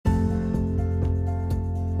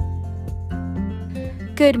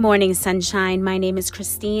Good morning, sunshine. My name is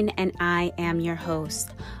Christine, and I am your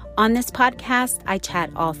host. On this podcast, I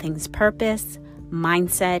chat all things purpose,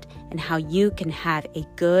 mindset, and how you can have a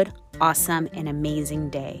good, awesome, and amazing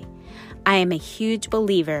day. I am a huge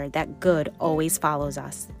believer that good always follows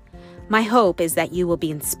us. My hope is that you will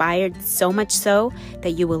be inspired so much so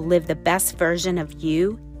that you will live the best version of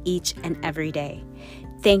you each and every day.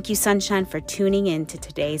 Thank you, sunshine, for tuning in to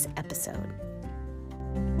today's episode.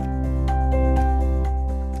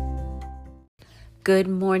 Good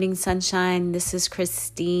morning, sunshine. This is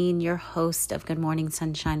Christine, your host of Good Morning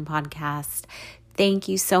Sunshine podcast. Thank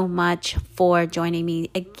you so much for joining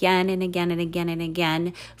me again and again and again and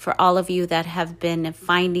again. For all of you that have been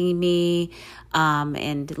finding me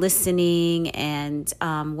and listening and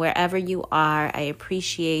wherever you are, I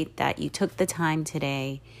appreciate that you took the time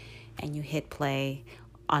today and you hit play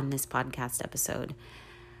on this podcast episode.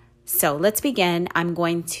 So let's begin. I'm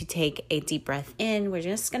going to take a deep breath in. We're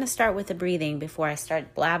just going to start with the breathing before I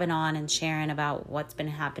start blabbing on and sharing about what's been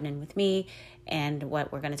happening with me and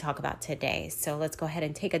what we're going to talk about today. So let's go ahead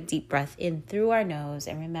and take a deep breath in through our nose.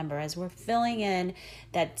 And remember, as we're filling in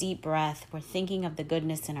that deep breath, we're thinking of the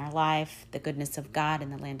goodness in our life, the goodness of God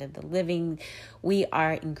in the land of the living. We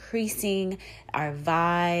are increasing our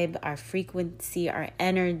vibe, our frequency, our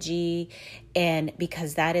energy. And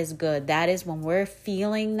because that is good, that is when we're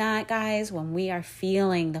feeling that, guys, when we are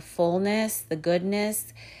feeling the fullness, the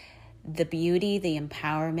goodness, the beauty, the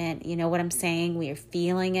empowerment, you know what I'm saying? We are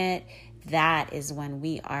feeling it. That is when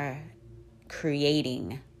we are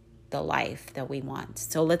creating the life that we want.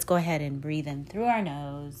 So let's go ahead and breathe in through our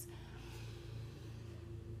nose.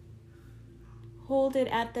 Hold it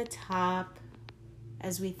at the top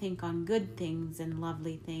as we think on good things and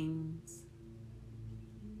lovely things.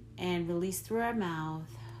 And release through our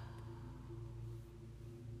mouth,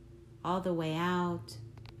 all the way out.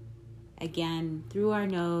 Again, through our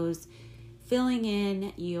nose, filling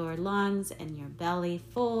in your lungs and your belly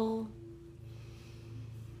full.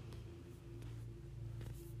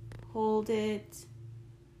 Hold it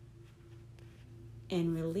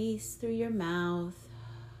and release through your mouth,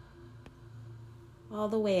 all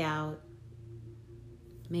the way out.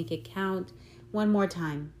 Make it count one more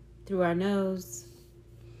time through our nose.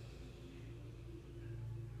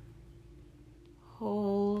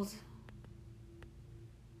 Hold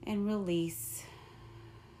and release.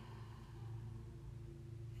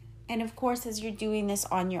 And of course, as you're doing this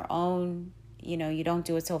on your own, you don't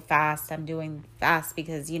do it so fast. I'm doing fast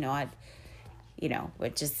because, we're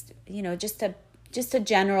just a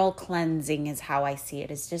general cleansing is how I see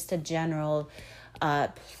it. It's just a general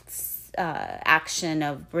action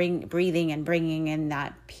of breathing and bringing in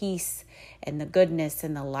that peace and the goodness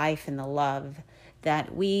and the life and the love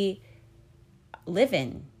that we live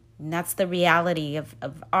in. And that's the reality of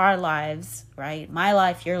our lives, right? My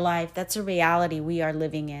life, your life, that's a reality we are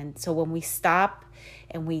living in. So when we stop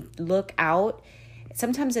and we look out,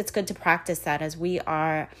 sometimes it's good to practice that as we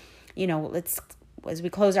are, as we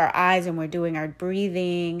close our eyes and we're doing our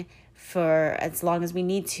breathing for as long as we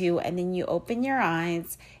need to. And then you open your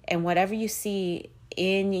eyes and whatever you see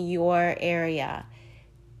in your area,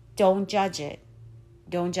 don't judge it.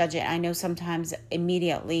 Don't judge it. I know sometimes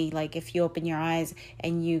immediately, like if you open your eyes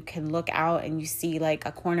and you can look out and you see like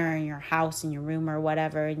a corner in your house, in your room or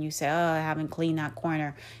whatever, and you say, oh, I haven't cleaned that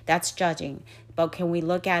corner. That's judging. But can we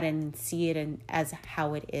look at it and see it as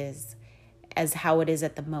how it is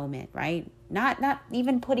at the moment, right? Not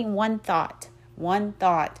even putting one thought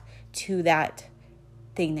to that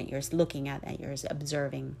thing that you're looking at, that you're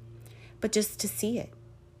observing, but just to see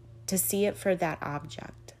it for that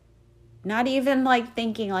object. Not even like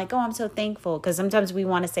thinking like, oh, I'm so thankful. Because sometimes we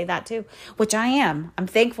want to say that too, which I am. I'm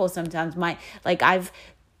thankful sometimes. I've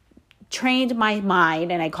trained my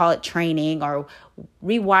mind, and I call it training, or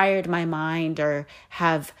rewired my mind, or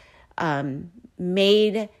have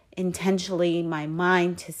made intentionally my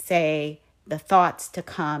mind to say the thoughts to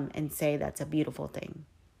come and say that's a beautiful thing.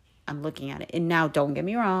 I'm looking at it. And now don't get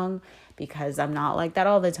me wrong, because I'm not like that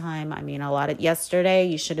all the time. I mean, yesterday,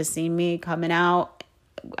 you should have seen me coming out.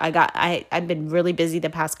 I've been really busy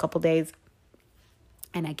the past couple days,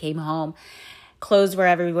 and I came home. Clothes were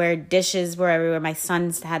everywhere. Dishes were everywhere. My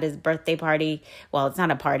son's had his birthday party. Well, it's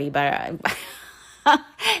not a party, but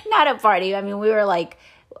not a party. I mean,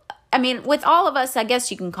 with all of us, I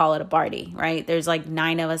guess you can call it a party, right? There's like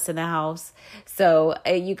 9 of us in the house, so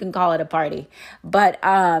you can call it a party. But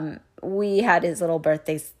we had his little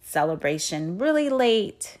birthday celebration really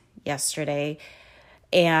late yesterday.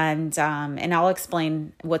 And I'll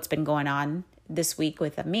explain what's been going on this week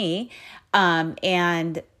with me.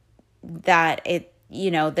 And that it,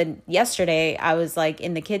 then yesterday I was like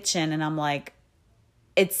in the kitchen and I'm like,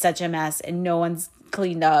 it's such a mess and no one's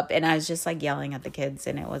cleaned up. And I was just like yelling at the kids,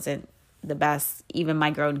 and it wasn't the best. Even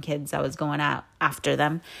my grown kids, I was going out after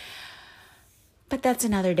them. But that's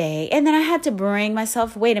another day. And then I had to bring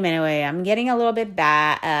myself, wait a minute, I'm getting a little bit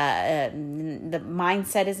bad. The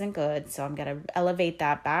mindset isn't good. So I'm going to elevate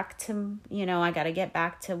that back to, I got to get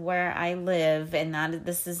back to where I live. And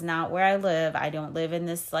this is not where I live. I don't live in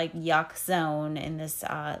this like yuck zone, in this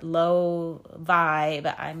low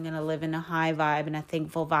vibe. I'm going to live in a high vibe and a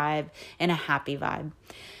thankful vibe and a happy vibe.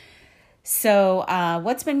 So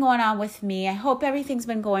what's been going on with me? I hope everything's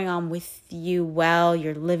been going on with you well.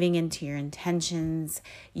 You're living into your intentions.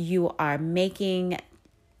 You are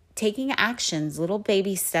taking actions, little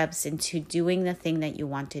baby steps into doing the thing that you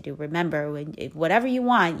want to do. Remember, whatever you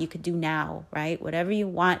want, you could do now, right? Whatever you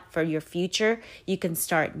want for your future, you can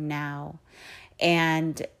start now.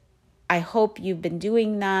 And I hope you've been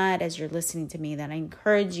doing that as you're listening to me, that I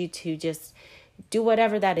encourage you to just do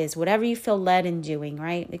whatever that is, whatever you feel led in doing,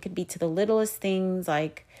 right? It could be to the littlest things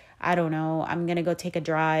like, I don't know, I'm going to go take a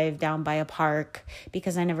drive down by a park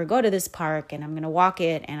because I never go to this park, and I'm going to walk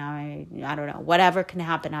it, and I don't know, whatever can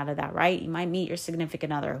happen out of that, right? You might meet your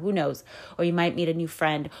significant other, who knows? Or you might meet a new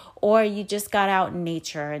friend, or you just got out in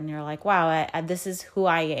nature and you're like, wow, this is who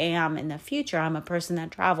I am in the future. I'm a person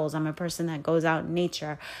that travels. I'm a person that goes out in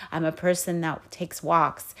nature. I'm a person that takes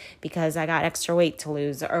walks because I got extra weight to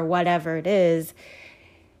lose, or whatever it is.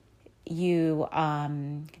 You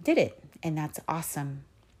did it, and that's awesome.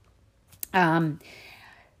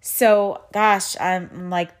 So gosh, I'm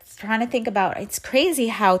like trying to think about, it's crazy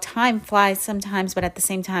how time flies sometimes, but at the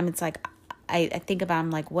same time, it's like, I think about, I'm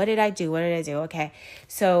like, what did I do? Okay.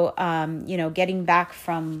 So, getting back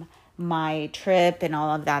from my trip and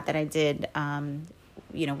all of that I did,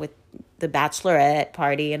 with the bachelorette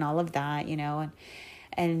party and all of that,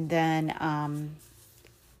 and then,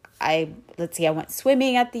 I went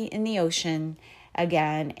swimming in the ocean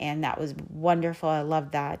again, and that was wonderful. I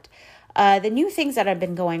love that. The new things that have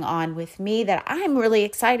been going on with me that I'm really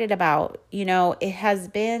excited about, it has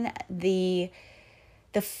been the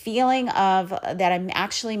feeling of that I'm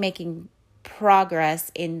actually making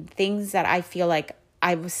progress in things that I feel like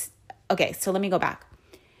okay, so let me go back.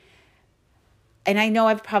 And I know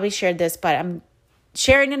I've probably shared this, but I'm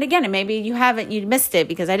sharing it again, and maybe you missed it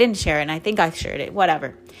because I didn't share it, and I think I shared it,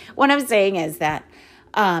 whatever. What I'm saying is that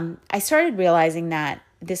I started realizing that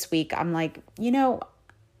this week, I'm like,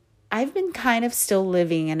 I've been kind of still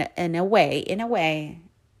living in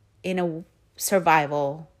a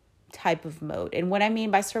survival type of mode. And what I mean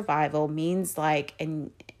by survival means like,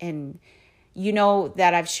 and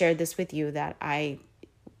that I've shared this with you, that I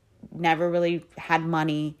never really had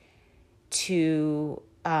money to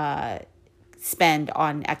spend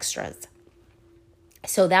on extras.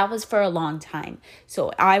 So that was for a long time.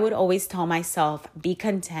 So I would always tell myself, be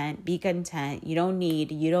content. You don't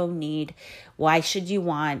need. Why should you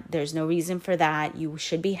want? There's no reason for that. You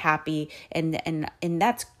should be happy. And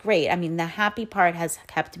that's great. I mean, the happy part has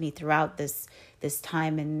kept me throughout this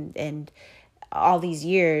time and all these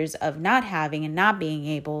years of not having and not being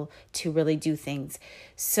able to really do things.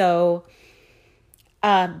 So,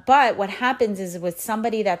 but what happens is with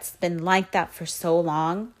somebody that's been like that for so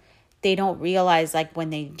long, they don't realize, like, when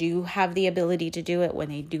they do have the ability to do it, when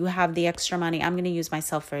they do have the extra money, I'm going to use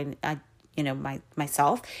myself for,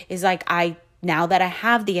 myself is like, now that I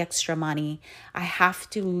have the extra money, I have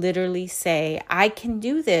to literally say, I can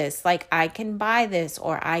do this. Like, I can buy this,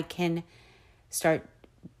 or I can start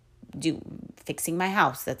fixing my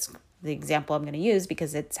house. That's the example I'm going to use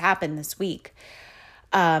because it's happened this week.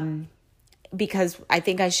 Because I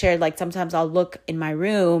think I shared, like, sometimes I'll look in my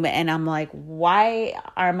room and I'm like, why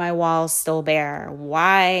are my walls still bare?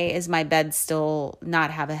 Why is my bed still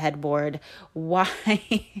not have a headboard? Why,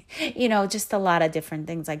 just a lot of different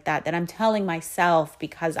things like that I'm telling myself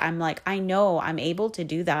because I'm like, I know I'm able to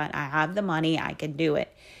do that. I have the money. I can do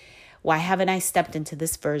it. Why haven't I stepped into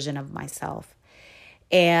this version of myself?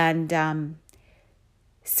 And,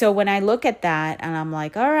 so when I look at that and I'm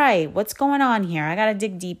like, all right, what's going on here? I got to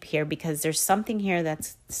dig deep here because there's something here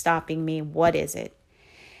that's stopping me. What is it?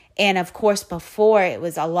 And of course, before it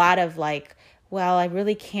was a lot of like, well, I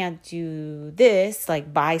really can't do this,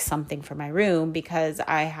 like buy something for my room because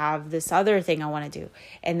I have this other thing I want to do.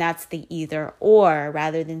 And that's the either or,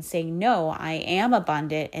 rather than saying, no, I am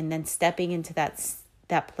abundant, and then stepping into that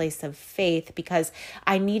place of faith, because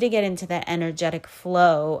I need to get into that energetic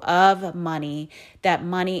flow of money. That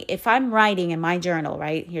money, if I'm writing in my journal,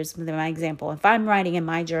 right? Here's my example. If I'm writing in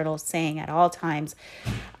my journal saying at all times,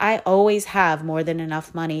 I always have more than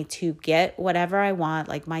enough money to get whatever I want,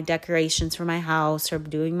 like my decorations for my house, or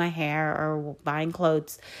doing my hair, or buying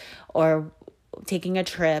clothes, or taking a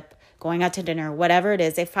trip, going out to dinner, whatever it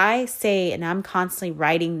is, if I say, and I'm constantly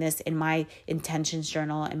writing this in my intentions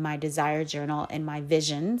journal, in my desire journal, in my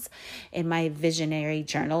visions, in my visionary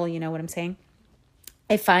journal, you know what I'm saying?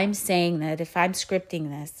 If I'm saying that, if I'm scripting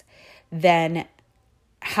this, then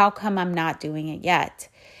how come I'm not doing it yet?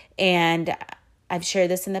 And I've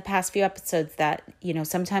shared this in the past few episodes that,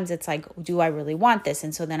 sometimes it's like, do I really want this?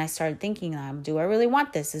 And so then I started thinking, do I really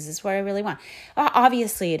want this? Is this what I really want?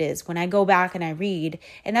 Obviously it is when I go back and I read.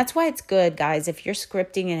 And that's why it's good, guys. If you're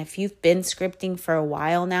scripting and if you've been scripting for a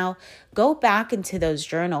while now, go back into those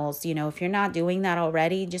journals. If you're not doing that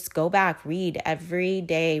already, just go back, read every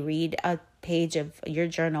day, read a page of your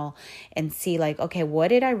journal and see like, okay, what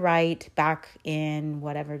did I write back in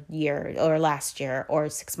whatever year or last year or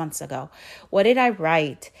 6 months ago? What did I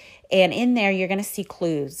write? And in there, you're going to see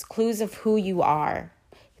clues of who you are.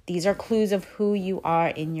 These are clues of who you are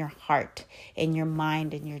in your heart, in your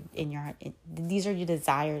mind, these are your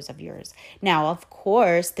desires of yours. Now, of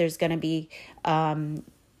course, there's going to be,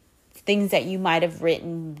 things that you might have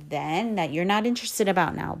written then that you're not interested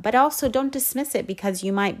about now. But also don't dismiss it, because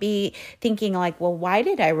you might be thinking like, well, why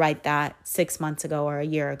did I write that 6 months ago or a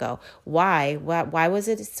year ago? Why was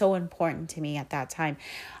it so important to me at that time?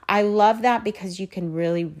 I love that because you can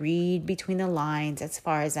really read between the lines as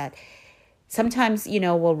far as that. Sometimes,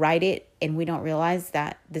 we'll write it and we don't realize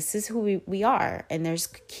that this is who we are. And there's,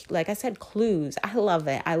 like I said, clues. I love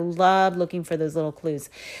it. I love looking for those little clues.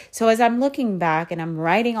 So as I'm looking back and I'm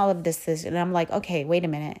writing all of this, and I'm like, okay, wait a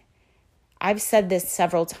minute. I've said this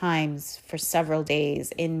several times for several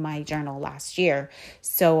days in my journal last year.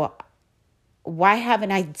 So why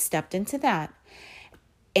haven't I stepped into that?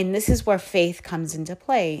 And this is where faith comes into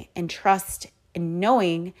play, and trust, and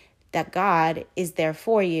knowing that God is there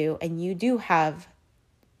for you, and you do have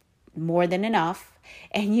more than enough,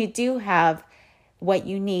 and you do have what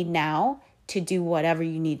you need now to do whatever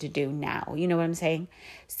you need to do now. You know what I'm saying?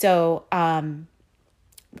 So,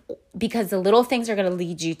 because the little things are going to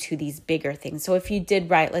lead you to these bigger things. So if you did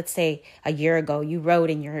write, let's say a year ago, you wrote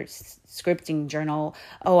in your scripting journal,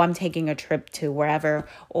 oh, I'm taking a trip to wherever,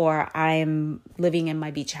 or I'm living in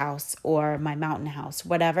my beach house or my mountain house,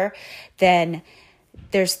 whatever, then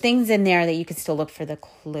there's things in there that you can still look for the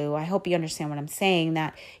clue. I hope you understand what I'm saying,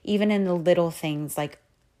 that even in the little things, like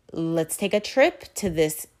let's take a trip to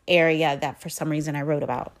this area that for some reason I wrote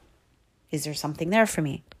about. Is there something there for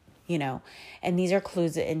me? And these are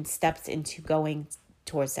clues and steps into going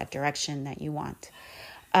towards that direction that you want.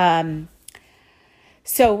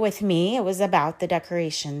 So with me, it was about the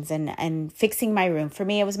decorations and fixing my room. For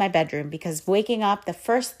me, it was my bedroom, because waking up, the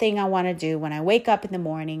first thing I want to do when I wake up in the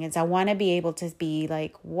morning is I want to be able to be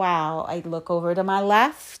like, wow, I look over to my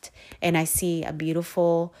left and I see a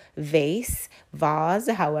beautiful vase,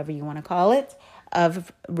 however you want to call it,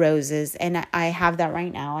 of roses. And I have that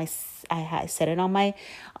right now. I set it on my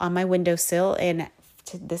windowsill. And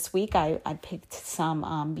this week I picked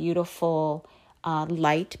some beautiful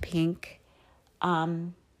light pink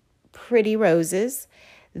pretty roses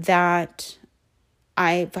that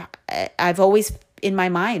I've always in my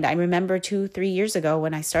mind. I remember 2-3 years ago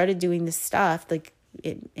when I started doing this stuff, like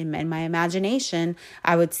in my imagination,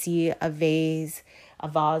 I would see a vase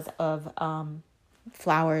of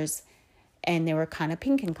flowers, and they were kind of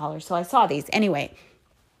pink in color. So I saw these anyway.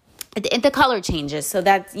 The color changes, so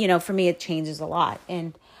that for me it changes a lot,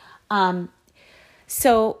 and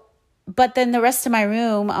But then the rest of my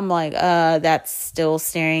room, I'm like, that's still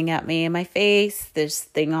staring at me in my face. There's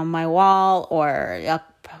thing on my wall, or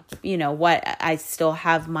up, what? I still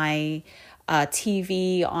have my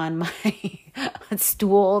TV on my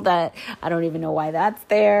stool that I don't even know why that's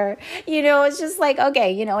there. It's just like,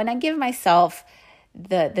 okay, and I give myself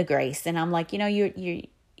the grace, and I'm like,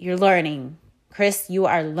 you're learning. Chris, you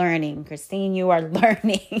are learning. Christine, you are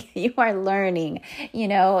learning. You are learning.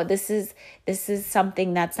 This is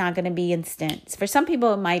something that's not going to be instant. For some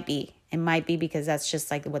people, it might be. It might be because that's just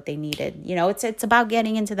like what they needed. It's about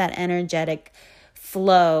getting into that energetic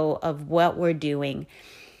flow of what we're doing.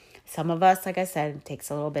 Some of us, like I said, it takes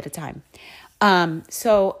a little bit of time.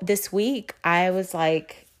 So this week, I was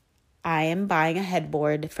like, I am buying a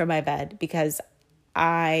headboard for my bed because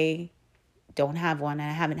I don't have one, and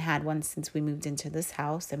I haven't had one since we moved into this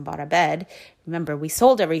house and bought a bed. Remember, we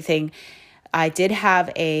sold everything. I did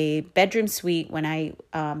have a bedroom suite when I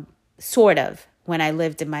when I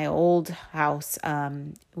lived in my old house.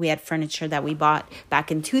 We had furniture that we bought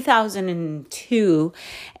back in 2002,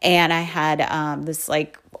 and I had this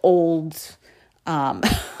like old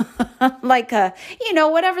like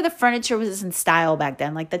whatever the furniture was in style back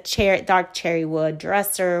then, like the dark cherry wood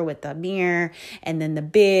dresser with the mirror, and then the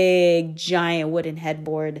big giant wooden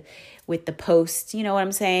headboard with the post. You know what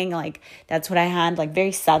I'm saying? Like that's what I had, like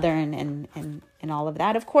very Southern and all of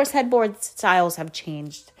that. Of course, headboard styles have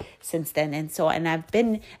changed since then. And I've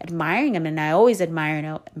been admiring them, and I always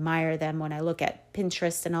admire them when I look at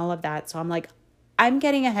Pinterest and all of that. So I'm like, I'm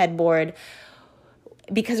getting a headboard,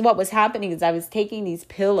 because what was happening is I was taking these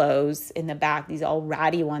pillows in the back, these all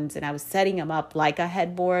ratty ones, and I was setting them up like a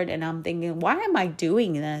headboard. And I'm thinking, why am I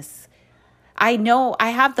doing this? I know I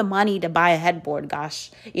have the money to buy a headboard.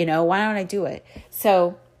 Gosh, why don't I do it?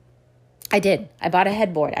 So I did. I bought a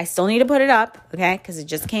headboard. I still need to put it up, okay? Because it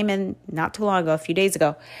just came in not too long ago, a few days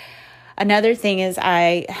ago. Another thing is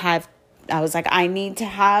I was like, I need to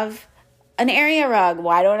have an area rug.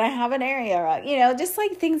 Why don't I have an area rug? Just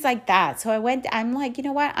like things like that. So I'm like, you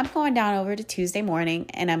know what? I'm going down over to Tuesday morning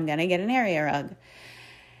and I'm going to get an area rug.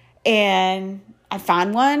 And I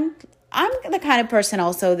found one. I'm the kind of person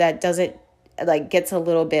also that doesn't gets a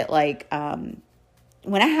little bit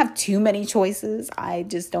when I have too many choices, I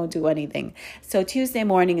just don't do anything. So Tuesday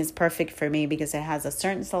morning is perfect for me because it has a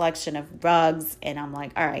certain selection of rugs and I'm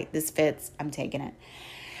like, all right, this fits. I'm taking it.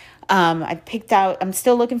 I'm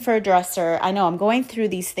still looking for a dresser. I know I'm going through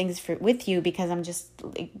these things with you because I'm just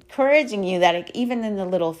encouraging you that even in the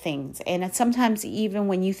little things, and sometimes even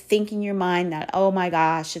when you think in your mind that, oh my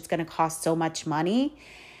gosh, it's going to cost so much money,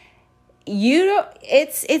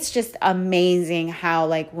 it's just amazing how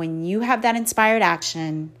when you have that inspired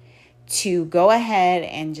action to go ahead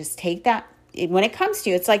and just take that, when it comes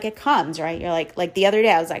to you, it's like it comes, right? You're like the other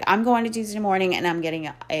day, I was like, I'm going to Tuesday morning and I'm getting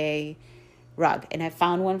a rug, and I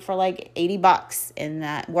found one for like $80, and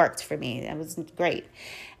that worked for me. That was great.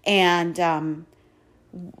 And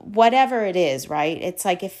whatever it is, right? It's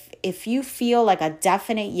like if you feel like a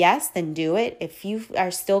definite yes, then do it. If you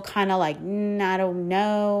are still kind of like, I don't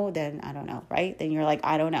know, then I don't know, right? Then you're like,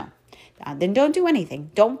 I don't know. Then don't do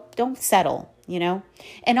anything. Don't settle,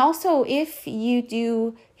 And also, if you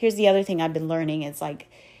do, here's the other thing I've been learning is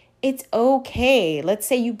it's okay. Let's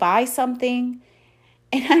say you buy something,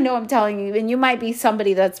 and I know I'm telling you, and you might be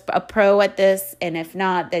somebody that's a pro at this. And if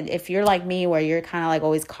not, then if you're like me, where you're kind of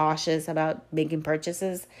always cautious about making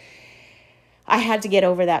purchases, I had to get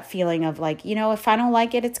over that feeling of if I don't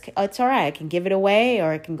like it, it's all right. I can give it away,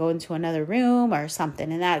 or I can go into another room or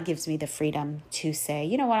something. And that gives me the freedom to say,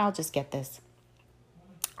 you know what, I'll just get this.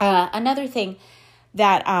 Another thing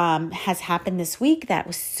that has happened this week that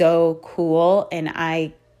was so cool. And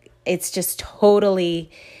it's just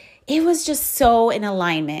totally... It was just so in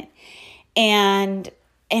alignment. And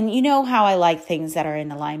you know how I like things that are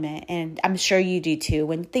in alignment. And I'm sure you do too.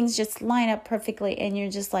 When things just line up perfectly and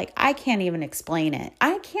you're just like, I can't even explain it.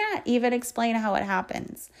 I can't even explain how it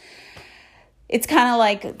happens. It's kind of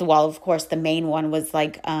of course, the main one was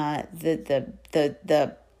the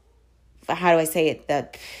how do I say it?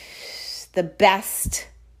 The best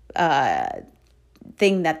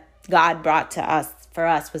thing that God brought to us. For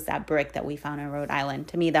us was that brick that we found in Rhode Island.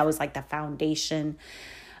 To me, that was the foundation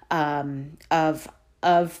of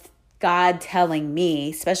God telling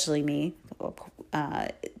me, especially me,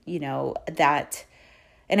 that,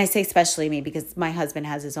 and I say especially me because my husband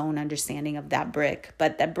has his own understanding of that brick.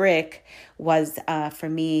 But that brick was, for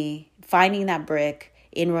me, finding that brick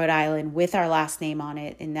in Rhode Island with our last name on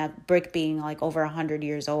it, and that brick being over 100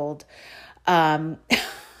 years old.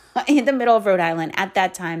 In the middle of Rhode Island at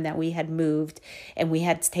that time that we had moved, and we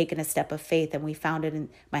had taken a step of faith, and we found it, and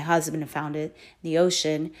my husband found it in the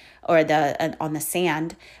ocean or on the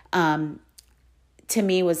sand. To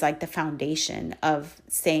me was the foundation of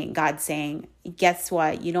God saying, guess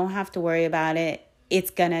what? You don't have to worry about it.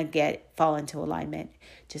 It's going to fall into alignment.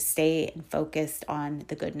 Just stay and focused on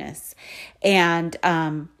the goodness. And,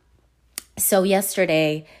 so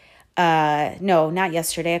yesterday, not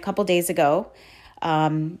yesterday, a couple days ago,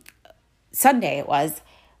 Sunday it was,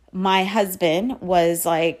 my husband was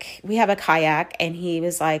we have a kayak, and he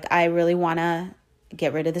was I really want to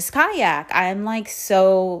get rid of this kayak. I'm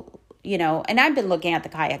so, and I've been looking at the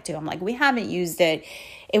kayak too. I'm we haven't used it.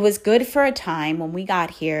 It was good for a time when we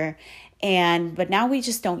got here, but now we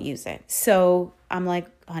just don't use it. So I'm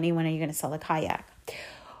honey, when are you going to sell the kayak?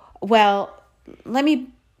 Well, let me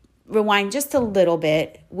rewind just a little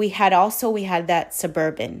bit. We had that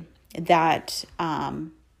Suburban that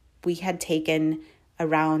we had taken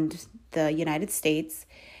around the United States,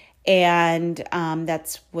 and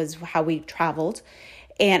that was how we traveled,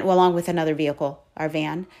 and along with another vehicle, our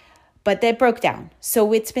van. but that broke down.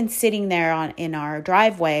 So it's been sitting there in our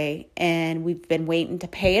driveway, and we've been waiting to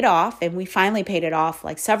pay it off. And we finally paid it off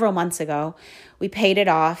like several months ago. We paid it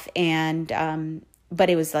off, and but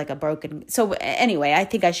it was like a broken. So anyway, I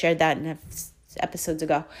think I shared that in episodes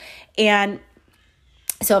ago, and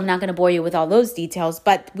so I'm not going to bore you with all those details.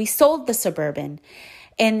 But we sold the Suburban,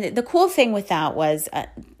 and the cool thing with that was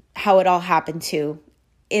how it all happened too.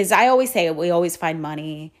 Is I always say we always find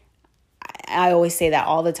money. I always say that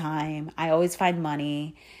all the time. I always find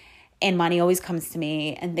money, and money always comes to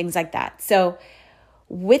me and things like that. So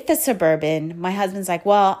with the Suburban, my husband's like,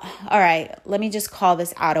 well, all right, let me just call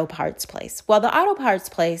this auto parts place. Well, the auto parts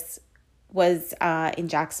place was in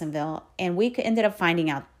Jacksonville, and we ended up finding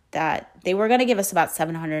out that they were going to give us about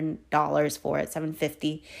 $700 for it,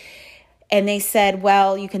 $750. And they said,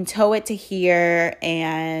 well, you can tow it to here,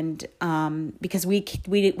 and because we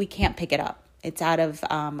can't pick it up. It's out of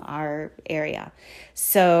our area.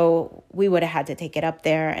 So we would have had to take it up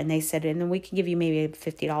there. And they said, and then we can give you maybe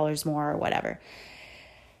 $50 more or whatever.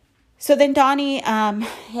 So then Donnie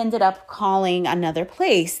ended up calling another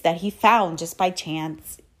place that he found just by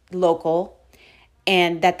chance, local,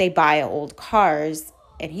 and that they buy old cars.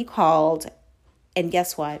 And he called, and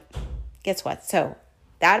guess what? So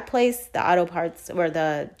that place, the auto parts or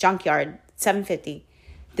the junkyard, $750.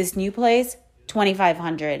 This new place,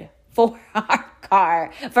 $2,500 for our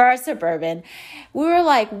car, for our Suburban. We were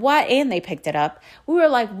like, what? And they picked it up. We were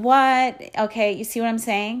like, what? Okay, you see what I'm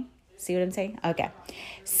saying? Okay.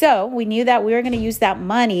 So we knew that we were going to use that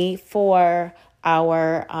money for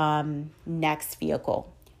our next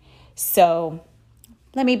vehicle. So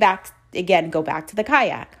let me go back to the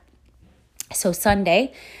kayak. So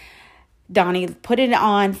Sunday, Donnie put it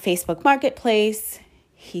on Facebook Marketplace.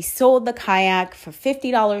 He sold the kayak for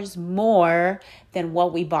 $50 more than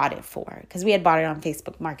what we bought it for, because we had bought it on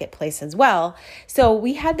Facebook Marketplace as well. So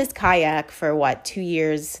we had this kayak for 2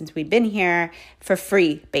 years since we'd been here for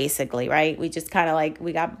free, basically, right? We just kind of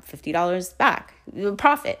we got $50 back,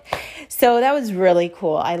 profit. So that was really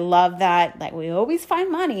cool. I love that. Like, we always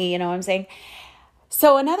find money, you know what I'm saying?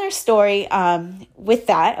 So another story with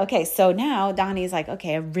that. Okay, so now Donnie's like,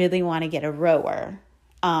 okay, I really want to get a rower.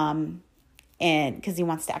 And because he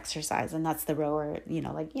wants to exercise, and that's the rower,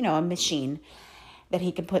 a machine that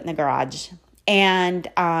he can put in the garage. And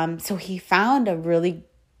so he found a really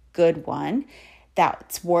good one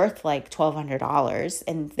that's worth like $1,200,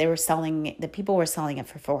 and the people were selling it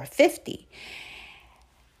for $450.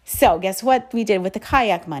 So guess what we did with the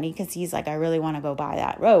kayak money? Because he's like, I really want to go buy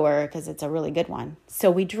that rower because it's a really good one.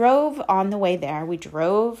 So we drove on the way there. We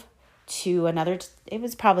drove to it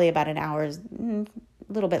was probably about an hour, a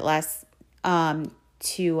little bit less.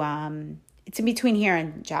 It's in between here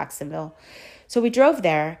and Jacksonville. So we drove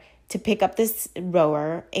there to pick up this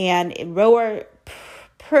rower, and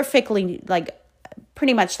perfectly,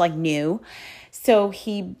 pretty much new. So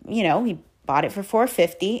he bought it for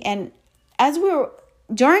 $450. And as we were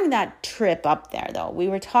during that trip up there, though, we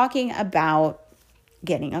were talking about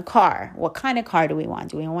getting a car. What kind of car do we want?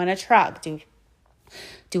 Do we want a truck? Do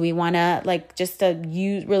we want to just a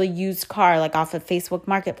really used car, off of Facebook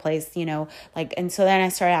Marketplace, and so then I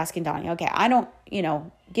started asking Donnie, okay, I don't,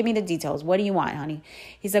 give me the details. What do you want, honey?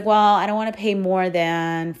 He's like, well, I don't want to pay more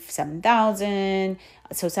than $7,000.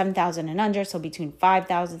 So $7,000 and under. So between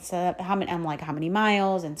 $5,000. So how many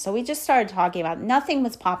miles? And so we just started talking about, nothing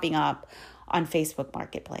was popping up on Facebook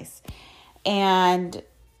Marketplace. And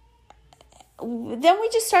then we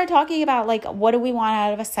just started talking about what do we want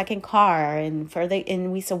out of a second car, and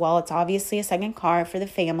we said, well, it's obviously a second car for the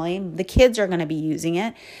family. The kids are going to be using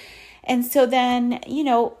it. And so then,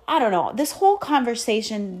 I don't know, this whole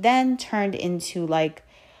conversation then turned into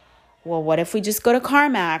well, what if we just go to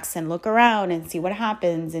CarMax and look around and see what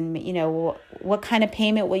happens? And, what kind of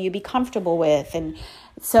payment will you be comfortable with? And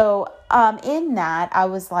so in that, I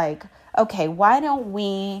was like, okay, why don't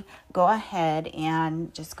we go ahead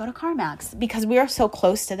and just go to CarMax? Because we are so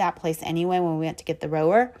close to that place anyway when we went to get the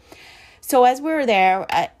rower. So as we were there,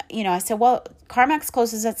 I said, well, CarMax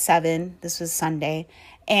closes at 7. This was Sunday.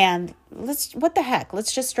 And what the heck?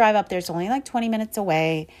 Let's just drive up there. It's only 20 minutes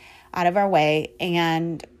away, out of our way,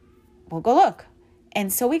 and we'll go look.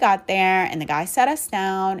 And so we got there, and the guy sat us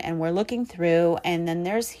down, and we're looking through, and then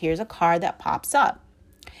here's a car that pops up.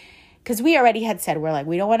 Because we already had said, we're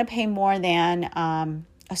we don't want to pay more than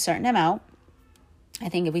a certain amount. I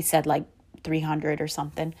think we said $300 or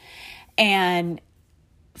something, and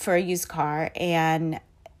for a used car. And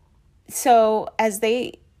so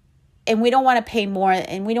we don't want to pay more,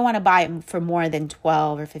 and we don't want to buy it for more than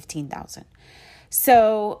 $12,000 or $15,000.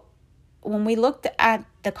 So when we looked at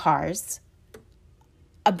the cars,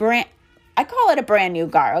 I call it a brand new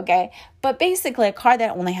car, okay? But basically a car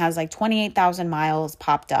that only has like 28,000 miles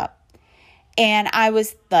popped up. And I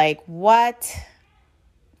was like, what?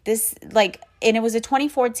 This, like, and it was a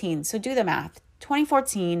 2014. So do the math.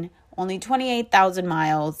 2014, only 28,000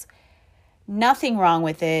 miles. Nothing wrong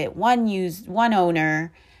with it. One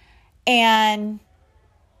owner. And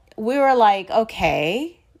we were like,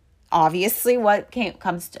 okay, obviously what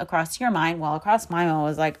comes across your mind? Well, across my mind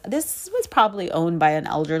was like, this was probably owned by an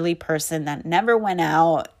elderly person that never went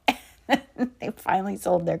out. They finally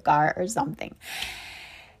sold their car or something.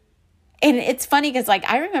 And it's funny because, like,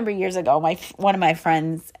 I remember years ago, one of my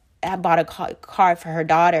friends had bought a car for her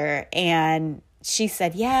daughter, and she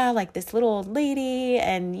said, yeah, like this little old lady,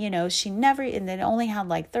 and, you know, and it only had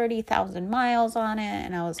like 30,000 miles on it.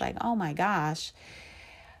 And I was like, oh my gosh.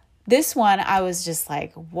 This one, I was just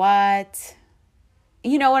like, what?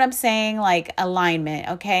 You know what I'm saying? Like, alignment.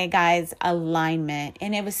 Okay, guys, alignment.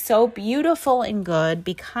 And it was so beautiful and good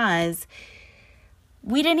because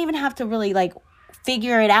we didn't even have to really like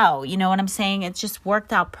figure it out. You know what I'm saying? It just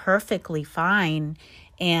worked out perfectly fine.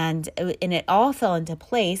 And it all fell into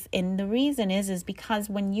place. And the reason is because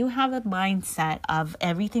when you have a mindset of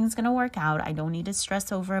everything's going to work out, I don't need to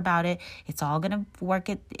stress over about it. It's all going to work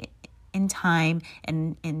in time.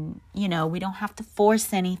 And, you know, we don't have to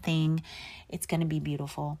force anything. It's going to be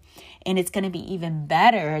beautiful. And it's going to be even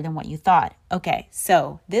better than what you thought. Okay,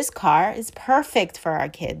 so this car is perfect for our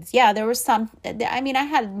kids. Yeah, there was I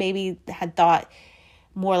had thought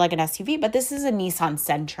more like an SUV, but this is a Nissan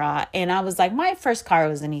Sentra. And I was like, my first car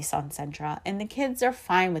was a Nissan Sentra, and the kids are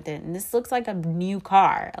fine with it. And this looks like a new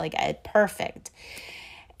car, like perfect.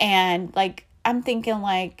 And like, I'm thinking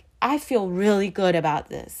like, I feel really good about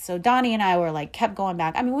this. So Donnie and I were like, kept going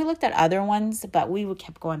back. I mean, we looked at other ones, but we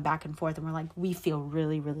kept going back and forth, and we're like, we feel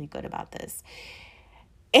really, really good about this.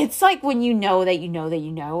 It's like when you know that you know that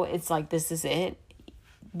you know, it's like, this is it.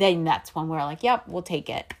 Then that's when we're like, yep, we'll take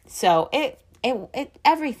it. So it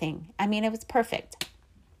everything. I mean, it was perfect.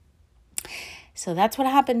 So that's what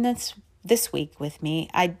happened this week with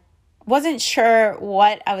me. I wasn't sure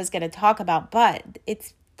what I was going to talk about, but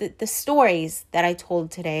it's the stories that I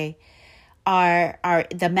told today are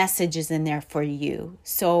the messages in there for you.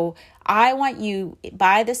 So I want you,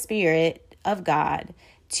 by the Spirit of God,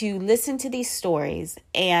 to listen to these stories.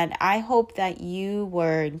 And I hope that you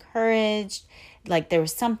were encouraged, like there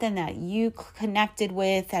was something that you connected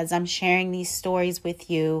with as I'm sharing these stories with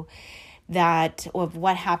you, that of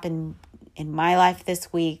what happened in my life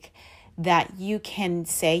this week, that you can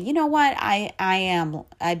say, you know what,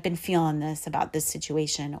 I've been feeling this about this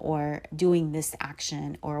situation, or doing this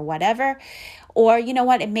action, or whatever. Or, you know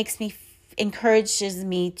what, encourages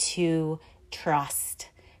me to trust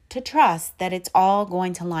that it's all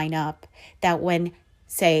going to line up. That when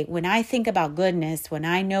I think about goodness, when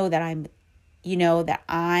I know that that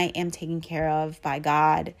I am taken care of by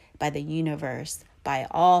God, by the universe, by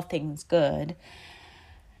all things good,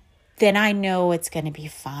 then I know it's going to be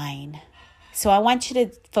fine. So I want you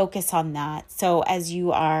to focus on that. So as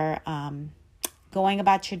you are going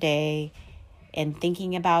about your day and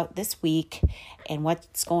thinking about this week and what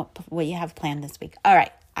you have planned this week. All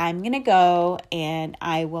right, I'm going to go, and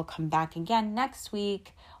I will come back again next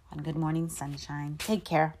week on Good Morning Sunshine. Take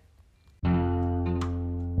care.